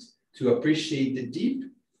need to appreciate the deep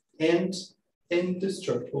and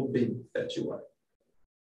indestructible being that you are.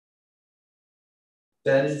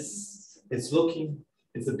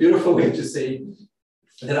 It's a beautiful way to say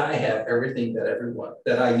that I have everything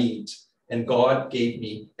that I need, and God gave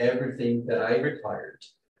me everything that I required.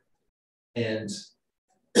 And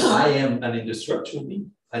I am an indestructible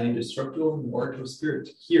being, an indestructible immortal spirit.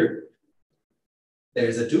 Here, there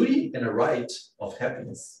is a duty and a right of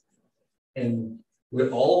happiness, and we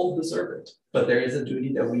all deserve it. But there is a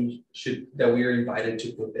duty that we are invited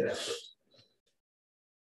to put that effort.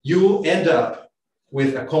 You will end up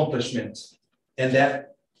with accomplishment, and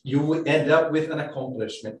that you will end up with an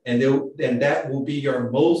accomplishment, and that will be your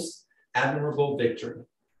most admirable victory.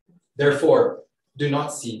 Therefore, do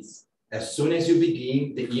not cease. As soon as you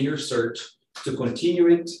begin the inner search, to continue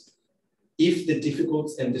it, if the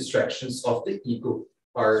difficulties and distractions of the ego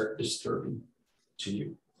are disturbing to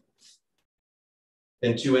you.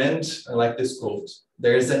 And to end, I like this quote: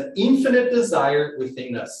 there is an infinite desire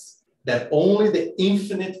within us that only the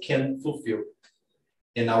infinite can fulfill.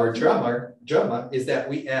 And our drama is that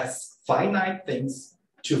we ask finite things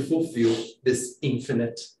to fulfill this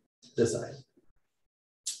infinite desire.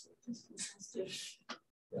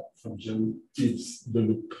 Yeah, from Jim is the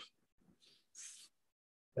loop.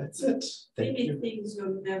 That's it. Thank Many you. things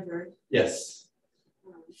will never Yes.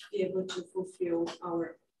 Be able to fulfill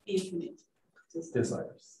our infinite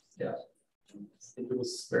Desires. Yeah. I think it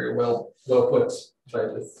was very well put by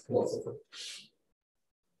this philosopher.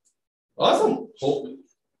 Awesome. Hope.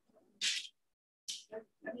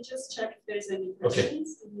 Let me just check if there's any Okay.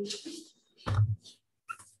 questions.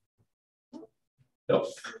 No.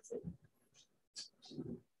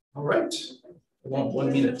 All right.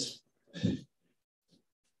 One minute.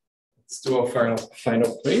 Let's do our final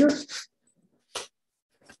prayer.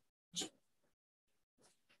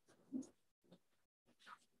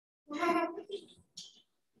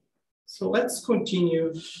 So let's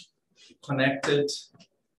continue connected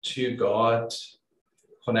to God,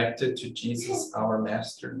 connected to Jesus, our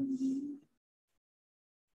Master.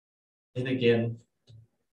 And again,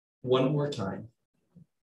 one more time,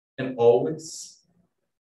 and always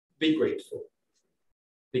be grateful.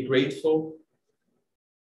 Be grateful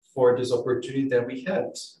for this opportunity that we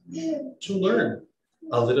had to learn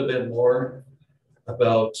a little bit more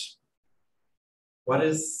about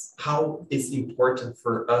how it's important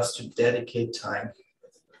for us to dedicate time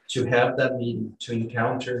to have that meeting, to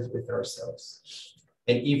encounter with ourselves.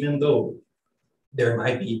 And even though there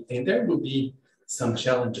might be, and there will be some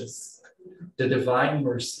challenges, the divine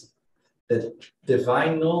mercy, the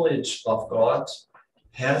divine knowledge of God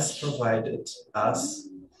has provided us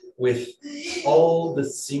with all the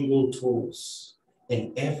single tools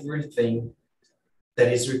and everything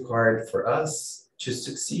that is required for us to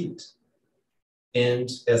succeed. And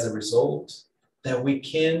as a result, that we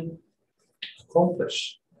can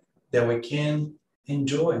accomplish, that we can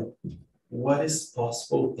enjoy what is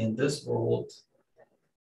possible in this world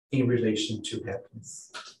in relation to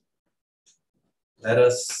happiness. Let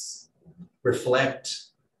us reflect,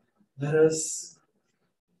 let us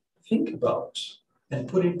think about and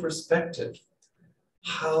put in perspective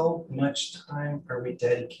how much time are we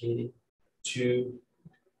dedicating to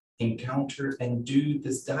encounter and do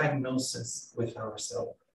this diagnosis with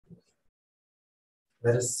ourselves.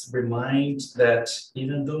 Let us remind that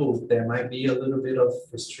even though there might be a little bit of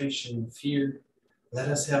frustration and fear, let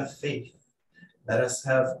us have faith. Let us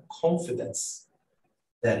have confidence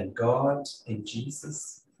that in God, in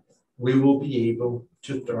Jesus, we will be able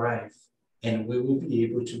to thrive and we will be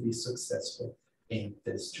able to be successful in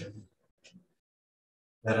this journey.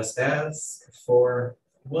 Let us ask for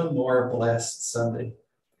one more blessed Sunday,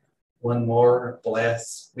 one more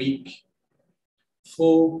blessed week,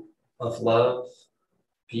 full of love,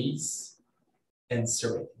 peace, and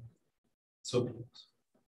serenity. So be it.